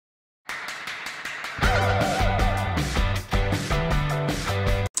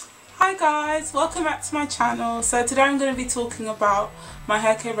guys, welcome back to my channel. So today I'm going to be talking about my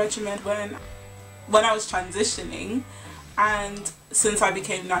hair care regimen when I was transitioning, and since I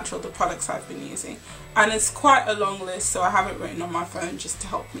became natural, the products I've been using. And it's quite a long list, so I have it written on my phone just to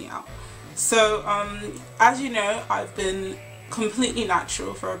help me out. So as you know, I've been completely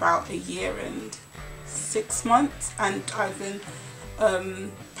natural for about a year and 6 months, and I've been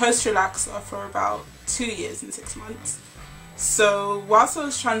post relaxer for about 2 years and 6 months. So whilst I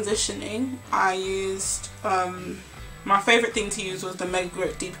was transitioning, I used my favourite thing to use was the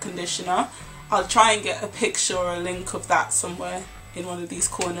MegaGrowth deep conditioner. I'll try and get a picture or a link of that somewhere in one of these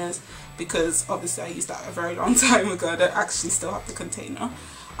corners, because obviously I used that a very long time ago. I don't actually still have the container.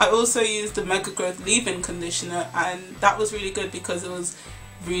 I also used the MegaGrowth leave-in conditioner, and that was really good because it was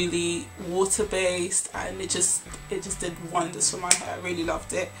really water based and it just did wonders for my hair. I really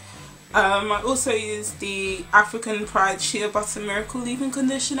loved it. I also used the African Pride Shea Butter Miracle leave-in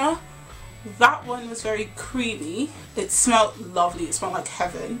conditioner. That one was very creamy. It smelled lovely. It smelled like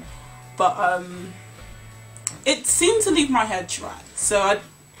heaven, but it seemed to leave my hair dry, so I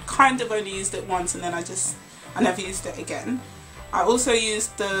kind of only used it once and then I never used it again. I also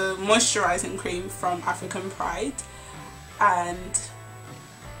used the moisturising cream from African Pride, and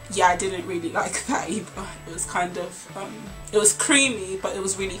yeah, I didn't really like that either. It was kind of it was creamy, but it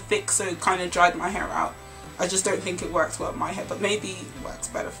was really thick, so it kind of dried my hair out. I just don't think it works well with my hair, but maybe it works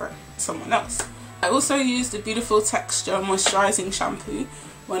better for someone else. I also used the Beautiful Texture moisturising shampoo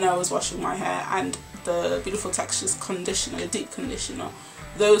when I was washing my hair, and the Beautiful Textures conditioner, the deep conditioner.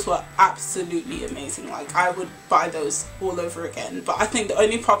 Those were absolutely amazing. Like, I would buy those all over again. But I think the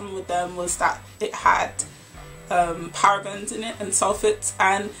only problem with them was that it had parabens in it and sulfates,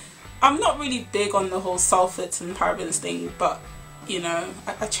 and I'm not really big on the whole sulfates and parabens thing, but you know,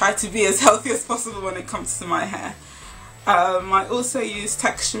 I try to be as healthy as possible when it comes to my hair. I also used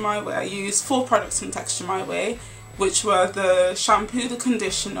Texture My Way. I used 4 products from Texture My Way, which were the shampoo, the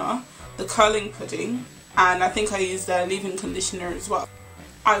conditioner, the curling pudding, and I think I used their leave-in conditioner as well.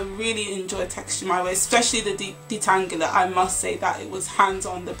 I really enjoyed Texture My Way, especially the Detangler. I must say that it was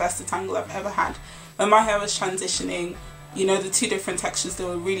hands-on the best detangle I've ever had. When my hair was transitioning, you know, the 2 different textures, they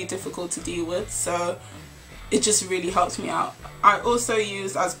were really difficult to deal with, so it just really helped me out. I also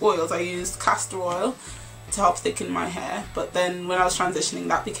used, as oils, I used castor oil to help thicken my hair, but then when I was transitioning,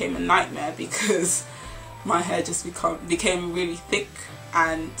 that became a nightmare because my hair just became really thick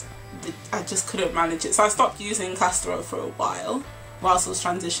and I just couldn't manage it. So I stopped using castor oil for a while whilst I was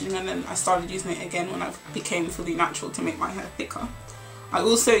transitioning, and then I started using it again when I became fully natural to make my hair thicker. I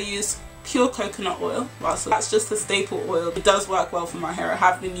also used pure coconut oil. Well, so that's just a staple oil. It does work well for my hair. I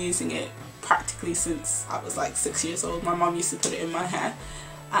have been using it practically since I was like 6 years old. My mum used to put it in my hair,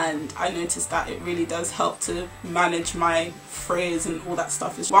 and I noticed that it really does help to manage my frizz and all that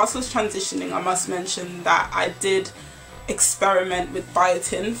stuff. Whilst I was transitioning, I must mention that I did experiment with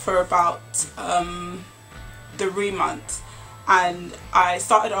biotin for about 3 months, and I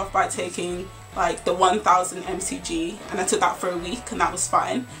started off by taking like the 1000 mcg, and I took that for a week and that was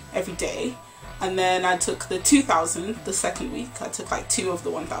fine every day. And then I took the 2000 the second week. I took like 2 of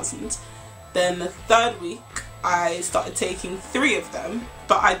the 1000s. Then the third week I started taking 3 of them,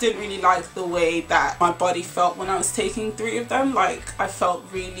 but I didn't really like the way that my body felt when I was taking 3 of them. Like, I felt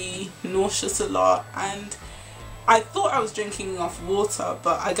really nauseous a lot, and I thought I was drinking enough water,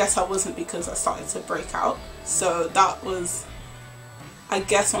 but I guess I wasn't because I started to break out. So that was, I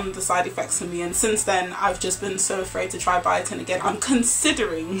guess, one of the side effects for me, and since then I've just been so afraid to try biotin again. I'm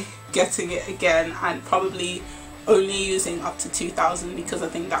considering getting it again and probably only using up to 2000 because I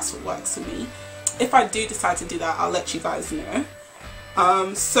think that's what works for me. If I do decide to do that, I'll let you guys know.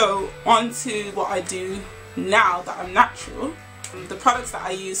 So on to what I do now that I'm natural. The products that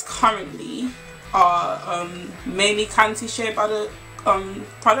I use currently are mainly Cantu Shea Butter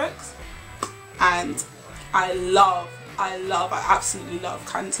products, and I absolutely love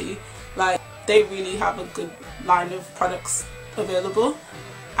Cantu. Like, they really have a good line of products available,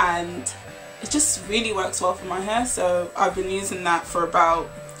 and it just really works well for my hair. So I've been using that for about,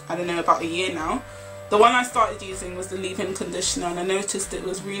 I don't know, about a year now. The one I started using was the leave-in conditioner, and I noticed it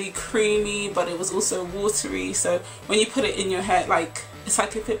was really creamy, but it was also watery. So when you put it in your hair, like, it's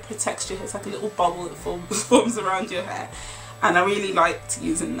like if it protects your hair, it's like a little bubble that forms around your hair, and I really liked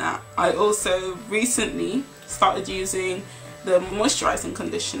using that. I also recently started using the moisturising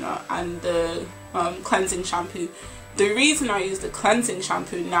conditioner and the cleansing shampoo. The reason I use the cleansing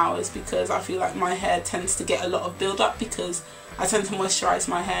shampoo now is because I feel like my hair tends to get a lot of build-up because I tend to moisturise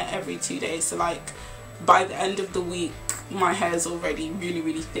my hair every 2 days. So like by the end of the week, my hair is already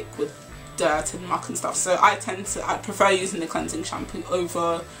really thick with dirt and muck and stuff. So I prefer using the cleansing shampoo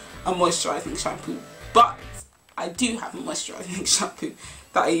over a moisturising shampoo, but I do have a moisturising shampoo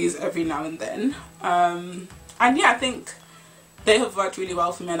that I use every now and then. And yeah, I think they have worked really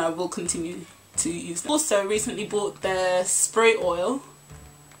well for me, and I will continue to use them. Also recently bought their spray oil.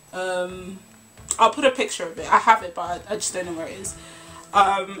 I'll put a picture of it. I have it, but I just don't know where it is.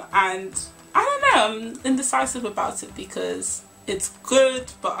 And I don't know, I'm indecisive about it because it's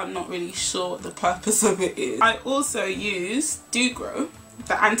good, but I'm not really sure what the purpose of it is. I also use DoGrow,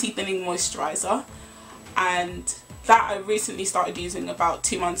 the anti-thinning moisturiser, and that I recently started using about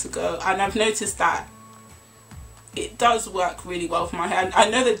 2 months ago, and I've noticed that it does work really well for my hair. I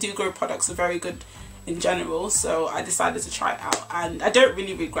know that DoGrow products are very good in general, so I decided to try it out, and I don't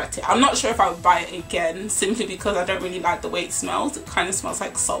really regret it. I'm not sure if I would buy it again, simply because I don't really like the way it smells. It kind of smells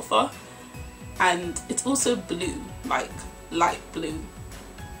like sulfur, and it's also blue, like light blue,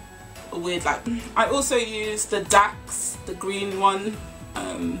 a weird light. I also use the Dax, the green one.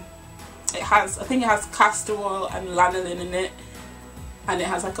 I think it has castor oil and lanolin in it, and it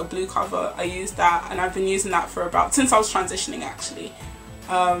has like a blue cover. I use that, and I've been using that for about, since I was transitioning actually.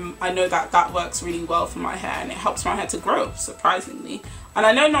 I know that that works really well for my hair, and it helps my hair to grow, surprisingly. And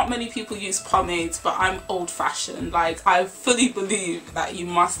I know not many people use pomades, but I'm old-fashioned. Like, I fully believe that you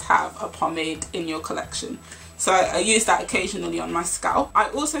must have a pomade in your collection. So I use that occasionally on my scalp. I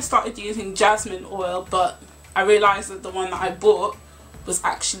also started using jasmine oil, but I realised that the one that I bought was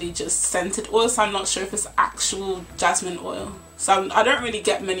actually just scented oil, so I'm not sure if it's actual jasmine oil. So I don't really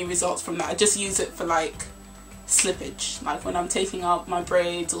get many results from that. I just use it for like slippage, like when I'm taking out my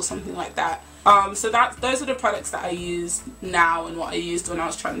braids or something like that. So those are the products that I use now and what I used when I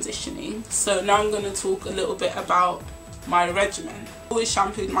was transitioning. So now I'm going to talk a little bit about my regimen. I always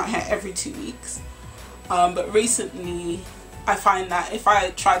shampooed my hair every 2 weeks, but recently I find that if I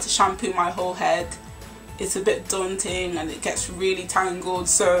try to shampoo my whole head, it's a bit daunting and it gets really tangled.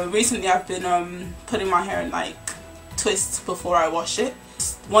 So recently I've been putting my hair in like twists before I wash it.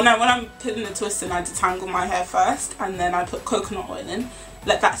 When I'm putting the twist in, I detangle my hair first, and then I put coconut oil in,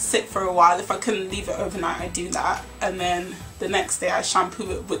 let that sit for a while. If I couldn't leave it overnight, I do that, and then the next day I shampoo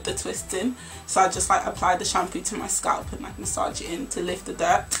it with the twist in. So I just like apply the shampoo to my scalp and like massage it in to lift the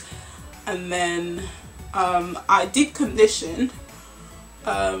dirt, and then I deep condition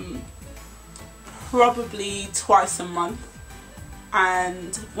probably twice a month.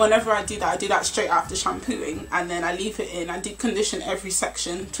 And whenever I do that straight after shampooing, and then I leave it in. I deep condition every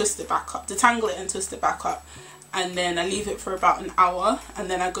section, twist it back up, detangle it and twist it back up, and then I leave it for about an hour, and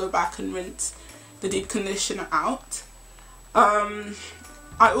then I go back and rinse the deep conditioner out. I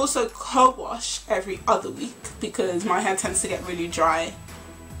also co-wash every other week because my hair tends to get really dry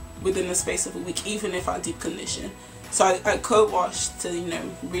within the space of a week, even if I deep condition. So I co-wash to, you know,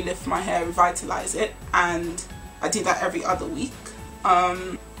 relift my hair, revitalize it, and I do that every other week.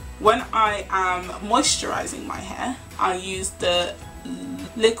 When I am moisturising my hair, I use the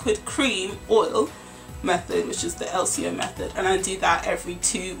liquid cream oil method, which is the LCO method, and I do that every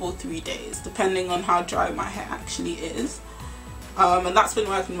 2 or 3 days, depending on how dry my hair actually is. And that's been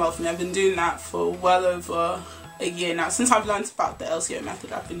working well for me. I've been doing that for well over a year now. Since I've learned about the LCO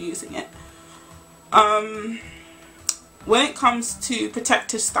method, I've been using it. When it comes to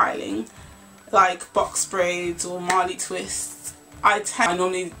protective styling, like box braids or Marley twists, I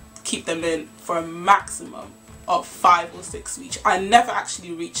normally keep them in for a maximum of 5 or 6 weeks. I never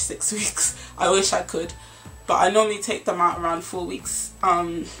actually reach 6 weeks. I wish I could, but I normally take them out around 4 weeks,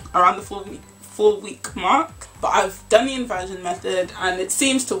 around the 4 week mark. But I've done the inversion method and it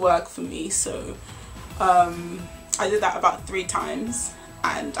seems to work for me, so I did that about 3 times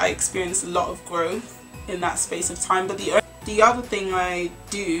and I experienced a lot of growth in that space of time. But the other thing I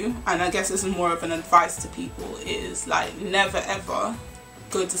do, and I guess this is more of an advice to people, is like never ever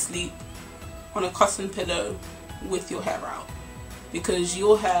go to sleep on a cotton pillow with your hair out, because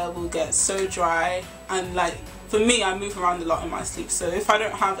your hair will get so dry. And like for me, I move around a lot in my sleep, so if I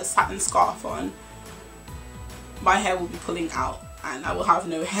don't have a satin scarf on, my hair will be pulling out and I will have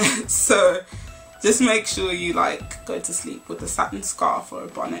no hair. So just make sure you like go to sleep with a satin scarf or a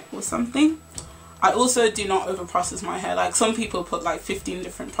bonnet or something. I also do not over process my hair. Like some people put like 15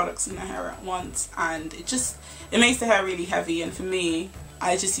 different products in their hair at once, and it makes the hair really heavy. And for me,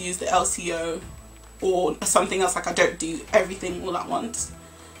 I just use the LCO or something else. Like I don't do everything all at once.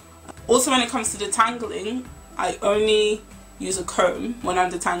 Also, when it comes to detangling, I only use a comb when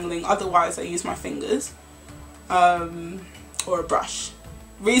I'm detangling. Otherwise I use my fingers or a brush.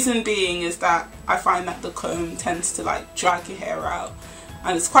 Reason being is that I find that the comb tends to like drag your hair out,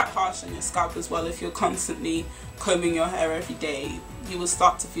 and it's quite harsh on your scalp as well. If you're constantly combing your hair every day, you will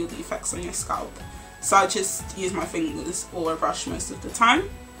start to feel the effects on your scalp. So I just use my fingers or a brush most of the time.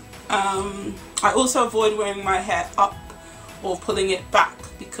 I also avoid wearing my hair up or pulling it back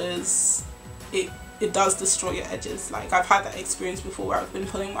because it does destroy your edges. Like, I've had that experience before where I've been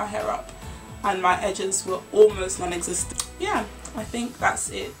pulling my hair up and my edges were almost non-existent. Yeah, I think that's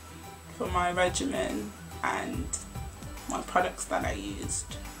it for my regimen and my products that I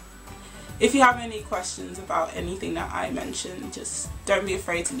used. If you have any questions about anything that I mentioned, just don't be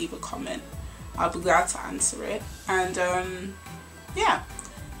afraid to leave a comment. I'll be glad to answer it. And yeah,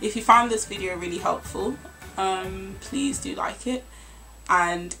 if you found this video really helpful, please do like it.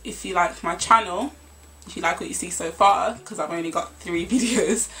 And if you like my channel, if you like what you see so far, because I've only got 3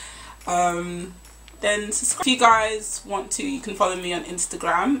 videos, then subscribe. If you guys want to, you can follow me on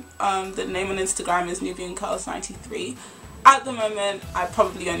Instagram. The name on Instagram is NubianCurls93. At the moment, I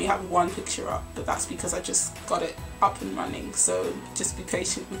probably only have 1 picture up, but that's because I just got it up and running, so just be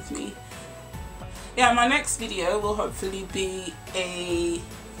patient with me. Yeah, my next video will hopefully be a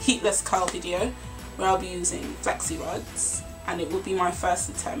heatless curl video where I'll be using flexi rods, and it will be my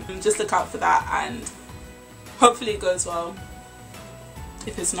first attempt. Just look out for that, and hopefully it goes well.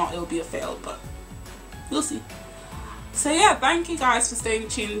 If it's not, it'll be a fail, but we'll see. So yeah, thank you guys for staying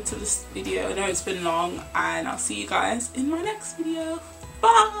tuned to this video. I know it's been long, and I'll see you guys in my next video.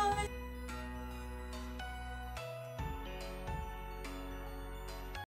 Bye!